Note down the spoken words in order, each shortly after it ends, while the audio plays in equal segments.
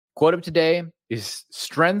Quote of today is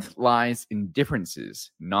strength lies in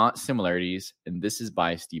differences, not similarities. And this is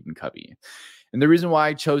by Stephen Covey. And the reason why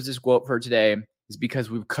I chose this quote for today is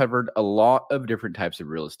because we've covered a lot of different types of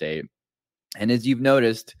real estate. And as you've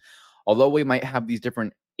noticed, although we might have these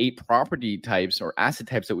different 8 property types or asset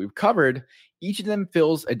types that we've covered, each of them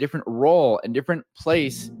fills a different role and different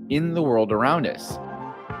place in the world around us.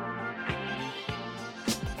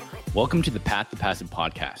 Welcome to the Path to Passive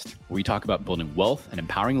podcast, where we talk about building wealth and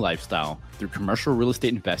empowering lifestyle through commercial real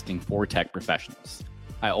estate investing for tech professionals.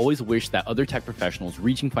 I always wish that other tech professionals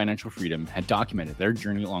reaching financial freedom had documented their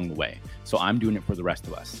journey along the way, so I'm doing it for the rest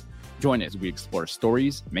of us. Join us as we explore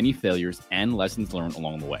stories, many failures, and lessons learned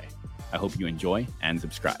along the way. I hope you enjoy and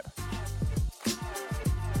subscribe.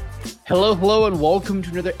 Hello, and welcome to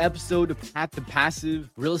another episode of Path to Passive,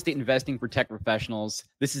 real estate investing for tech professionals.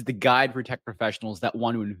 This is the guide for tech professionals that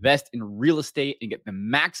want to invest in real estate and get the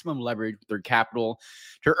maximum leverage with their capital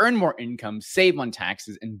to earn more income, save on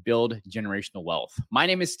taxes, and build generational wealth. My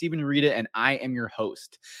name is Steven Rita, and I am your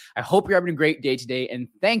host. I hope you're having a great day today, and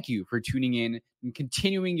thank you for tuning in and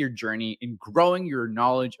continuing your journey in growing your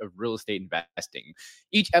knowledge of real estate investing.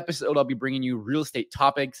 Each episode, I'll be bringing you real estate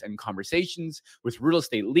topics and conversations with real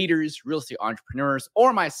estate leaders, real estate entrepreneurs,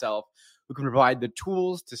 or myself, who can provide the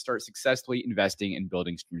tools to start successfully investing and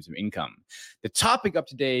building streams of income. The topic of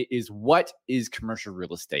today is, what is commercial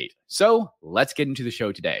real estate? So let's get into the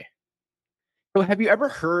show today. So have you ever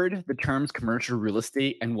heard the terms commercial real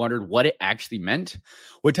estate and wondered what it actually meant?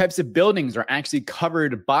 What types of buildings are actually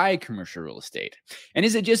covered by commercial real estate? And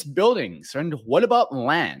is it just buildings? And what about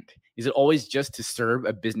land? Is it always just to serve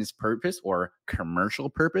a business purpose or commercial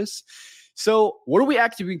purpose? So what are we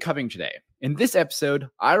actually covering today? In this episode,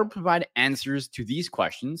 I will provide answers to these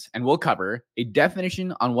questions, and we'll cover a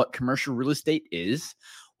definition on what commercial real estate is,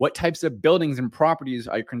 what types of buildings and properties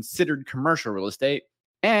are considered commercial real estate,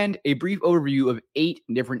 and a brief overview of 8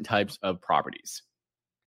 different types of properties.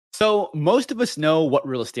 So most of us know what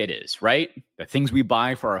real estate is, right? The things we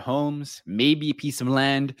buy for our homes, maybe a piece of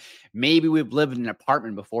land, maybe we've lived in an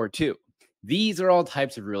apartment before too. These are all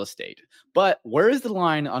types of real estate. But where is the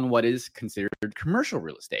line on what is considered commercial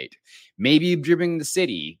real estate? Maybe you've driven the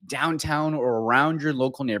city, downtown, or around your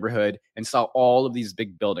local neighborhood and saw all of these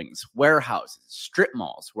big buildings, warehouses, strip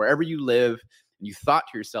malls, wherever you live, and you thought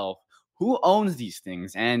to yourself, who owns these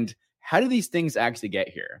things and how do these things actually get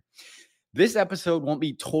here? This episode won't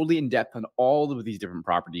be totally in depth on all of these different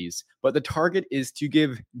properties, but the target is to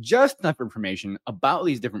give just enough information about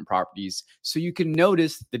these different properties so you can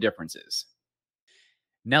notice the differences.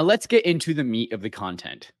 Now let's get into the meat of the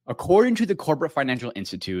content. According to the Corporate Financial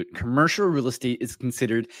Institute, commercial real estate is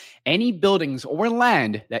considered any buildings or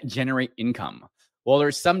land that generate income. While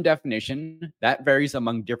there's some definition that varies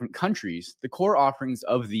among different countries, the core offerings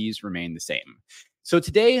of these remain the same. So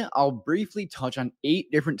today, I'll briefly touch on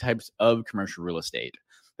 8 different types of commercial real estate.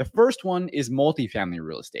 The first one is multifamily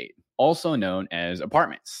real estate, also known as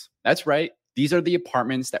apartments. That's right. These are the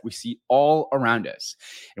apartments that we see all around us,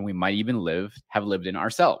 and we might even have lived in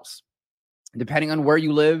ourselves. Depending on where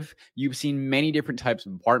you live, you've seen many different types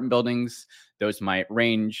of apartment buildings. Those might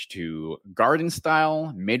range to garden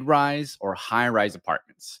style, mid-rise, or high-rise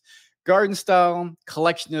apartments. Garden style,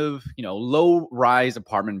 collection of, low-rise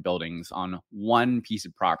apartment buildings on one piece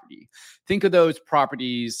of property. Think of those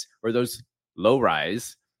properties or those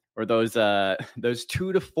low-rise or those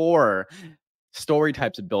 2 to 4 story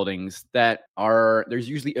types of buildings there's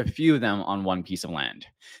usually a few of them on one piece of land.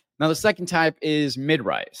 Now, the second type is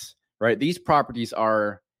mid-rise. Right? These properties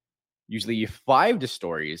are usually 5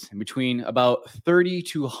 stories and between about 30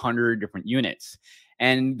 to 100 different units.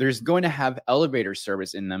 And there's going to have elevator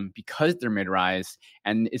service in them because they're mid-rise,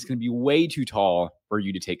 and it's going to be way too tall for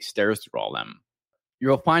you to take stairs through all of them.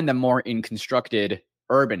 You'll find them more in constructed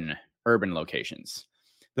urban locations.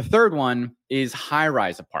 The third one is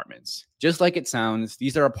high-rise apartments. Just like it sounds,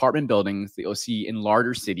 these are apartment buildings that you'll see in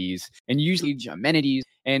larger cities and usually amenities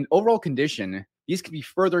and overall condition. These can be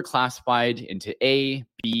further classified into A,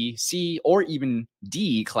 B, C, or even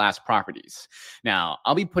D class properties. Now,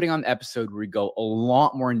 I'll be putting on an episode where we go a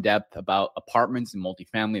lot more in depth about apartments and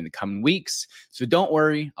multifamily in the coming weeks. So don't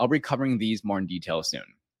worry, I'll be covering these more in detail soon.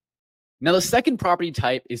 Now, the second property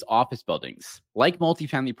type is office buildings. Like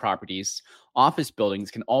multifamily properties, office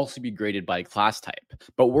buildings can also be graded by class type,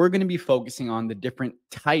 but we're going to be focusing on the different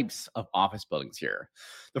types of office buildings here.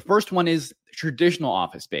 The first one is traditional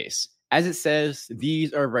office space. As it says,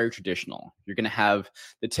 these are very traditional. You're going to have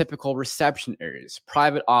the typical reception areas,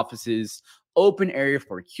 private offices, open area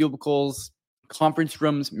for cubicles, conference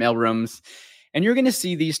rooms, mail rooms, And you're going to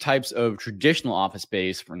see these types of traditional office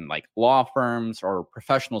space from like law firms or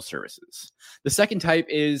professional services. The second type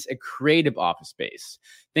is a creative office space.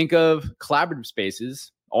 Think of collaborative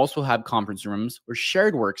spaces, also have conference rooms or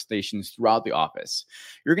shared workstations throughout the office.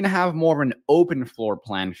 You're going to have more of an open floor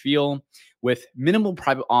plan feel with minimal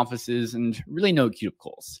private offices and really no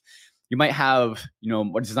cubicles. You might have,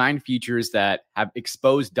 design features that have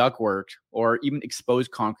exposed ductwork or even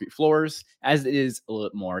exposed concrete floors, as it is a little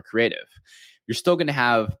more creative. You're still going to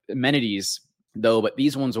have amenities, though, but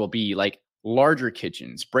these ones will be like larger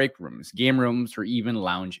kitchens, break rooms, game rooms, or even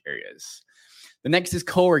lounge areas. The next is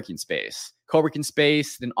co-working space. Co-working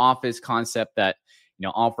space, an office concept that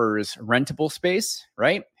offers rentable space,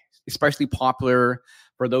 right? Especially popular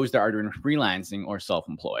for those that are doing freelancing or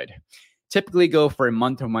self-employed. Typically go for a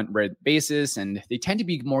month-to-month basis, and they tend to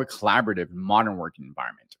be more collaborative and modern working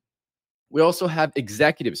environment. We also have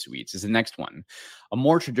executive suites is the next one, a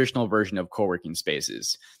more traditional version of co-working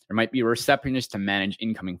spaces. There might be a receptionist to manage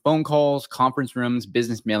incoming phone calls, conference rooms,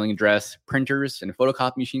 business mailing address, printers, and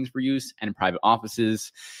photocopy machines for use, and private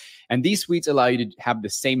offices. And these suites allow you to have the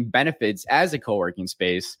same benefits as a co-working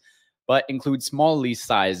space, but include small lease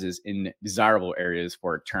sizes in desirable areas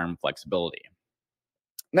for term flexibility.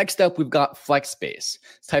 Next up, we've got flex space,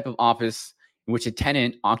 type of office in which a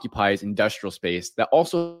tenant occupies industrial space that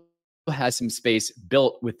also has some space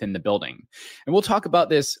built within the building. And we'll talk about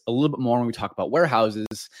this a little bit more when we talk about warehouses,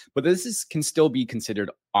 but can still be considered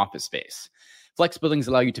office space. Flex buildings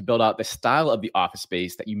allow you to build out the style of the office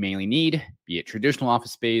space that you mainly need, be it traditional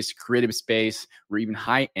office space, creative space, or even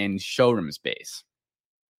high-end showroom space.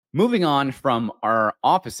 Moving on from our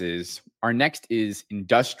offices, our next is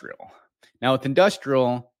industrial. Now, with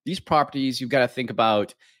industrial, these properties, you've got to think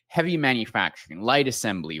about heavy manufacturing, light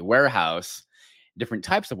assembly, warehouse, different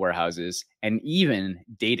types of warehouses, and even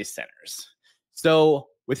data centers. So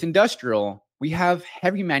with industrial, we have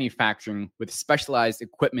heavy manufacturing with specialized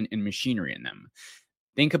equipment and machinery in them.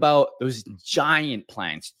 Think about those giant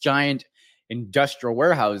plants, giant industrial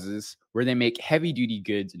warehouses where they make heavy-duty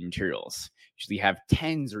goods and materials. Usually have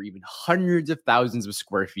tens or even hundreds of thousands of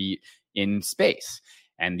square feet in space.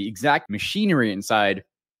 And the exact machinery inside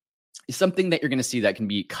is something that you're going to see that can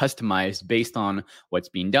be customized based on what's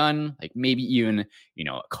being done, like maybe even,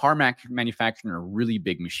 a car manufacturing or a really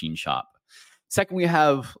big machine shop. Second, we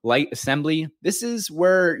have light assembly. This is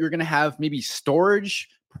where you're going to have maybe storage,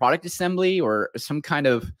 product assembly, or some kind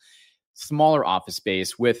of smaller office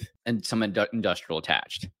space with some industrial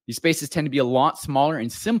attached. These spaces tend to be a lot smaller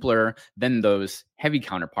and simpler than those heavy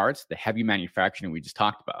counterparts, the heavy manufacturing we just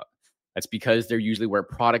talked about. That's because they're usually where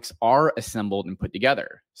products are assembled and put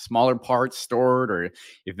together, smaller parts stored or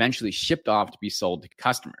eventually shipped off to be sold to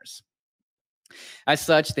customers. As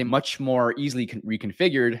such, they much more easily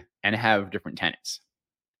reconfigured and have different tenants.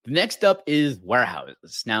 The next up is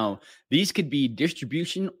warehouses. Now, these could be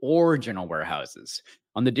distribution or general warehouses.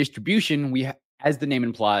 On the distribution, as the name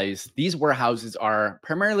implies, these warehouses are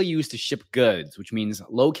primarily used to ship goods, which means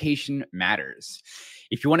location matters.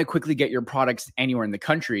 If you want to quickly get your products anywhere in the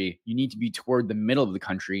country, you need to be toward the middle of the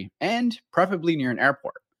country and preferably near an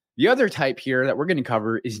airport. The other type here that we're going to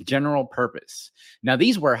cover is general purpose. Now,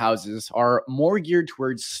 these warehouses are more geared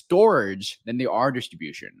towards storage than they are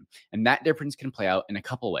distribution, and that difference can play out in a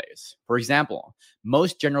couple ways. For example,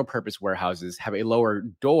 most general purpose warehouses have a lower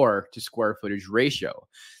door to square footage ratio,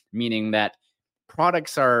 meaning that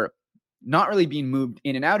products are not really being moved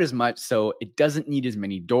in and out as much, so it doesn't need as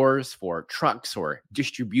many doors for trucks or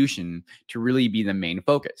distribution to really be the main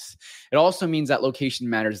focus. It also means that location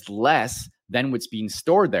matters less than what's being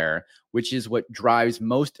stored there, which is what drives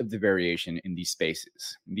most of the variation in these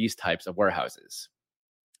spaces, these types of warehouses.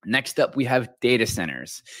 Next up, we have data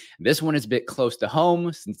centers. This one is a bit close to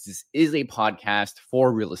home since this is a podcast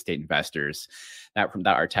for real estate investors that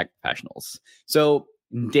are tech professionals. So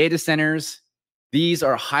data centers, these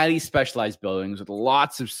are highly specialized buildings with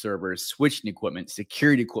lots of servers, switching equipment,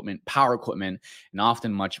 security equipment, power equipment, and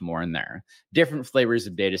often much more in there. Different flavors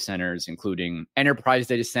of data centers, including enterprise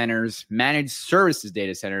data centers, managed services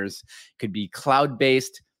data centers, could be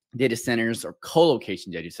cloud-based data centers or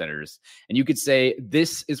co-location data centers. And you could say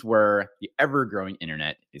this is where the ever-growing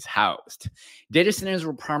internet is housed. Data centers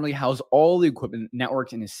will primarily house all the equipment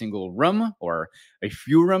networked in a single room or a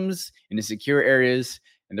few rooms in the secure areas,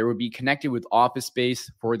 and there would be connected with office space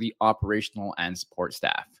for the operational and support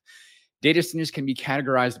staff. Data centers can be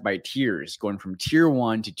categorized by tiers, going from tier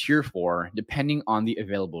 1 to tier 4, depending on the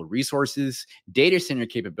available resources, data center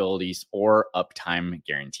capabilities, or uptime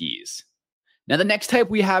guarantees. Now, the next type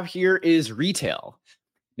we have here is retail.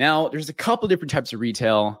 Now, there's a couple different types of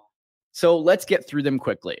retail, so let's get through them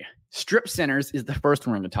quickly. Strip centers is the first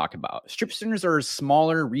one we're going to talk about. Strip centers are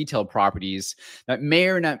smaller retail properties that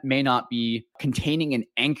may not be containing an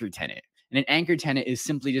anchor tenant. And an anchor tenant is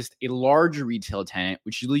simply just a larger retail tenant,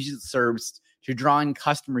 which usually serves to draw in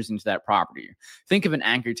customers into that property. Think of an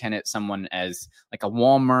anchor tenant, someone as like a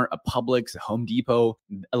Walmart, a Publix, a Home Depot.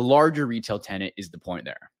 A larger retail tenant is the point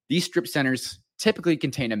there. These strip centers typically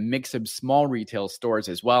contain a mix of small retail stores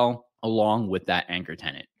as well, along with that anchor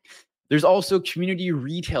tenant. There's also community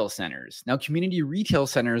retail centers. Now, community retail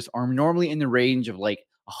centers are normally in the range of like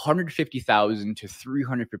 150,000 to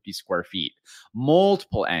 350 square feet.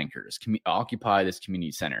 Multiple anchors occupy this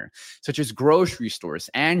community center, such as grocery stores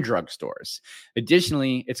and drugstores.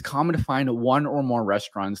 Additionally, it's common to find one or more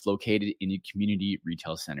restaurants located in a community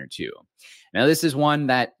retail center too. Now, this is one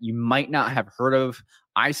that you might not have heard of.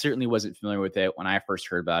 I certainly wasn't familiar with it when I first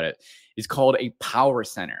heard about it. It's called a power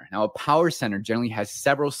center. Now, a power center generally has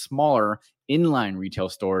several smaller inline retail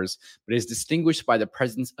stores, but is distinguished by the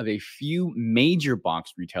presence of a few major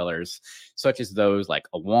box retailers, such as those like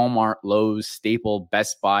a Walmart, Lowe's, Staples,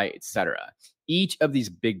 Best Buy, etc. Each of these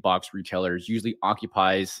big box retailers usually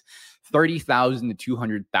occupies 30,000 to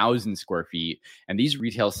 200,000 square feet, and these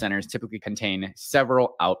retail centers typically contain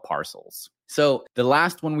several out parcels. So the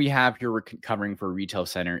last one we have here we're covering for a retail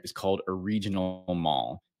center is called a regional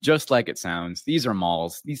mall. Just like it sounds, these are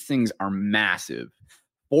malls. These things are massive,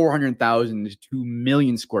 400,000 to 2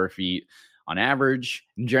 million square feet on average,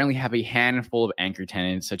 and generally have a handful of anchor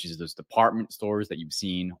tenants, such as those department stores that you've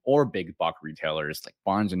seen, or big box retailers like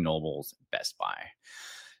Barnes & Nobles, Best Buy.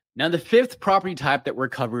 Now, the fifth property type that we're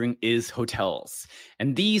covering is hotels.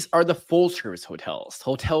 And these are the full-service hotels,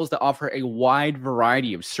 hotels that offer a wide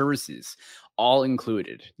variety of services, all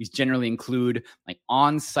included. These generally include like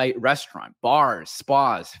on-site restaurant, bars,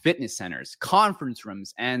 spas, fitness centers, conference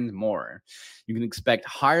rooms, and more. You can expect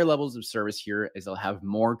higher levels of service here as they'll have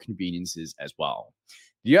more conveniences as well.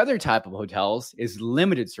 The other type of hotels is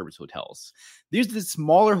limited service hotels. These are the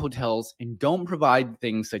smaller hotels and don't provide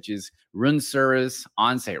things such as room service,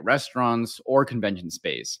 on-site restaurants, or convention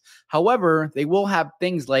space. However, they will have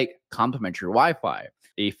things like complimentary Wi-Fi,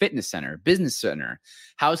 a fitness center, business center,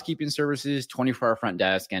 housekeeping services, 24-hour front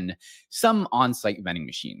desk, and some on-site vending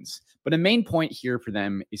machines. But a main point here for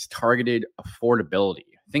them is targeted affordability,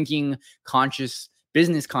 thinking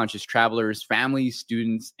business-conscious travelers, families,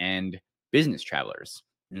 students, and business travelers.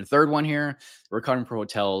 And the third one here we're covering for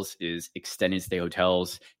hotels is extended stay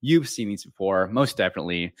hotels. You've seen these before, most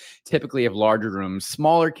definitely. Typically have larger rooms,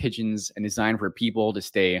 smaller kitchens, and designed for people to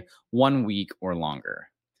stay 1 week or longer.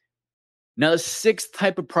 Now, the sixth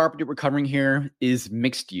type of property we're covering here is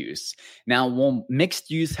mixed use. Now, while mixed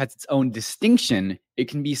use has its own distinction, it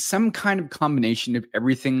can be some kind of combination of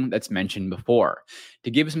everything that's mentioned before.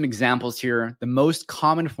 To give some examples here, the most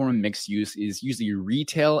common form of mixed use is usually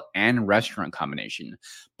retail and restaurant combination.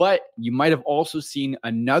 But you might have also seen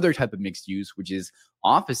another type of mixed use, which is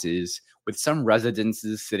offices with some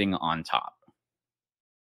residences sitting on top.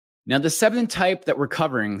 Now, the seventh type that we're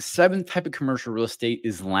covering, seventh type of commercial real estate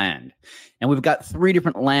is land. And we've got three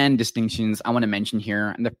different land distinctions I want to mention here.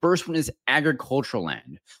 And the first one is agricultural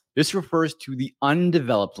land. This refers to the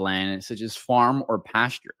undeveloped land, such as farm or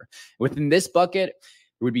pasture. Within this bucket,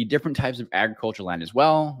 there would be different types of agricultural land as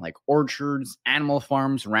well, like orchards, animal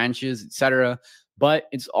farms, ranches, etc. But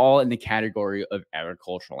it's all in the category of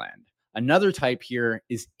agricultural land. Another type here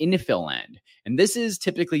is infill land. And this is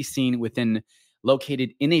typically seen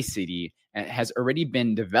located in a city and has already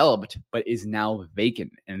been developed but is now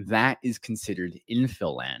vacant, and that is considered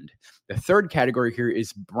infill land. The third category here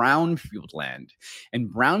is brownfield land, and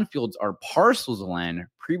brownfields are parcels of land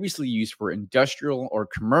previously used for industrial or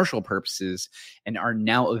commercial purposes and are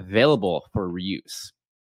now available for reuse.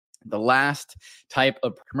 The last type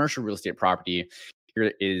of commercial real estate property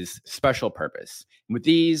here is special purpose. And with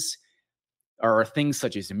these are things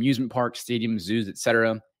such as amusement parks, stadiums, zoos,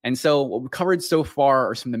 etc. And so what we've covered so far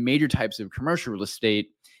are some of the major types of commercial real estate,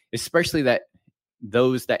 especially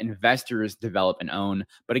those that investors develop and own.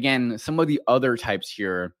 But again, some of the other types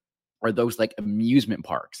here are those like amusement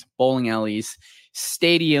parks, bowling alleys,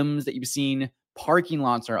 stadiums that you've seen. Parking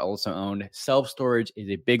lots are also owned. Self-storage is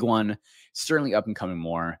a big one, certainly up and coming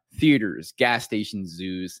more. Theaters, gas stations,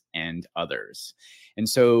 zoos, and others. And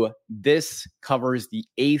so this covers the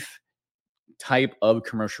eighth type of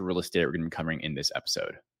commercial real estate we're going to be covering in this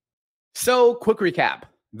episode. So, quick recap.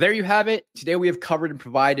 There you have it. Today we have covered and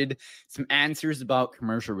provided some answers about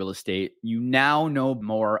commercial real estate. You now know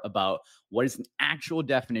more about what is an actual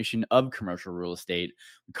definition of commercial real estate.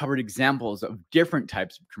 We covered examples of different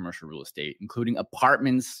types of commercial real estate, including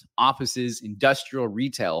apartments, offices, industrial,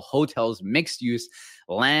 retail, hotels, mixed use,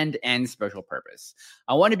 land, and special purpose.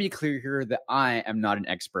 I want to be clear here that I am not an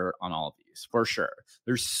expert on all of these, for sure.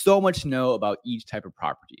 There's so much to know about each type of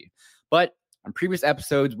property. But on previous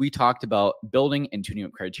episodes, we talked about building and tuning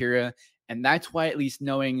up criteria, and that's why at least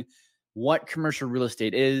knowing what commercial real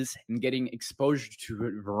estate is and getting exposure to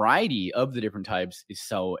a variety of the different types is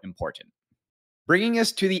so important. Bringing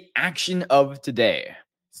us to the action of today.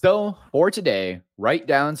 So for today, write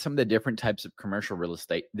down some of the different types of commercial real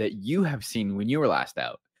estate that you have seen when you were last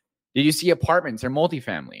out. Did you see apartments or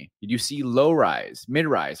multifamily? Did you see low rise, mid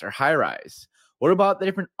rise, or high rise? What about the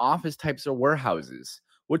different office types or warehouses?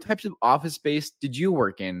 What types of office space did you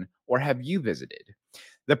work in or have you visited?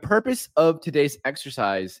 The purpose of today's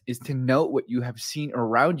exercise is to note what you have seen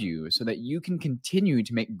around you so that you can continue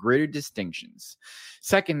to make greater distinctions.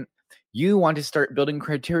 Second, you want to start building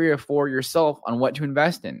criteria for yourself on what to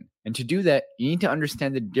invest in. And to do that, you need to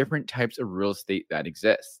understand the different types of real estate that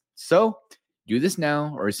exist. So do this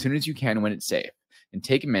now or as soon as you can when it's safe, and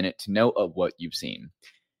take a minute to note of what you've seen.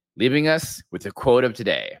 Leaving us with the quote of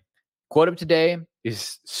today. Quote of today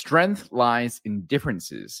is strength lies in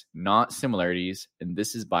differences, not similarities. And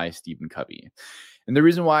this is by Stephen Covey. And the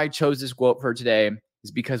reason why I chose this quote for today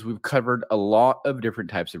is because we've covered a lot of different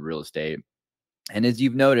types of real estate. And as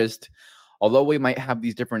you've noticed, although we might have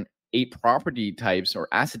these different 8 property types or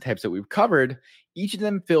asset types that we've covered, each of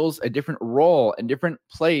them fills a different role and different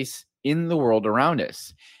place in the world around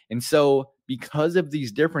us. And so because of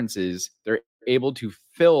these differences, they're able to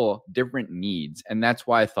fill different needs. And that's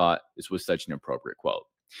why I thought this was such an appropriate quote.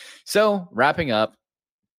 So wrapping up,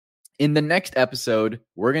 in the next episode,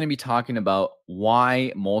 we're going to be talking about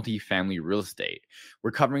why multifamily real estate.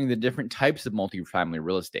 We're covering the different types of multifamily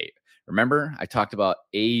real estate. Remember, I talked about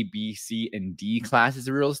A, B, C, and D classes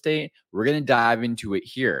of real estate. We're going to dive into it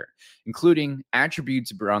here, including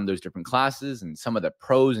attributes around those different classes and some of the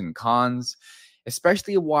pros and cons,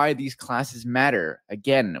 especially why these classes matter.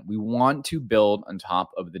 Again, we want to build on top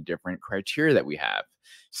of the different criteria that we have.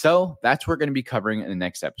 So that's what we're going to be covering in the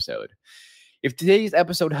next episode. If today's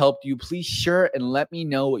episode helped you, please share and let me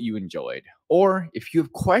know what you enjoyed. Or if you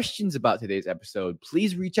have questions about today's episode,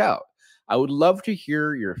 please reach out. I would love to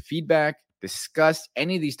hear your feedback, discuss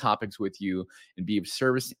any of these topics with you, and be of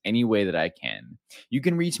service any way that I can. You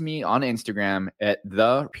can reach me on Instagram at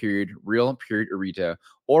 @real_Arita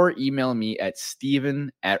or email me at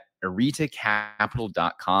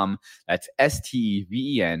steven@aritacapital.com. That's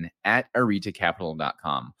STEVEN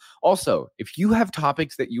 @aritacapital.com. Also, if you have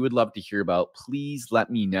topics that you would love to hear about, please let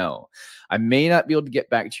me know. I may not be able to get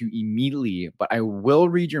back to you immediately, but I will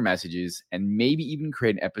read your messages and maybe even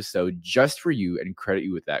create an episode just for you and credit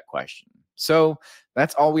you with that question. So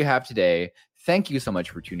that's all we have today. Thank you so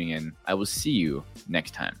much for tuning in. I will see you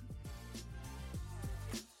next time.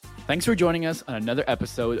 Thanks for joining us on another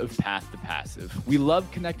episode of Path to Passive. We love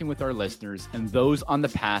connecting with our listeners and those on the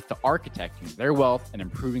path to architecting their wealth and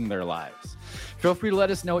improving their lives. Feel free to let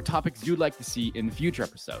us know what topics you'd like to see in future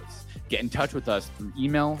episodes. Get in touch with us through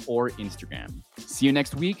email or Instagram. See you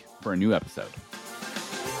next week for a new episode.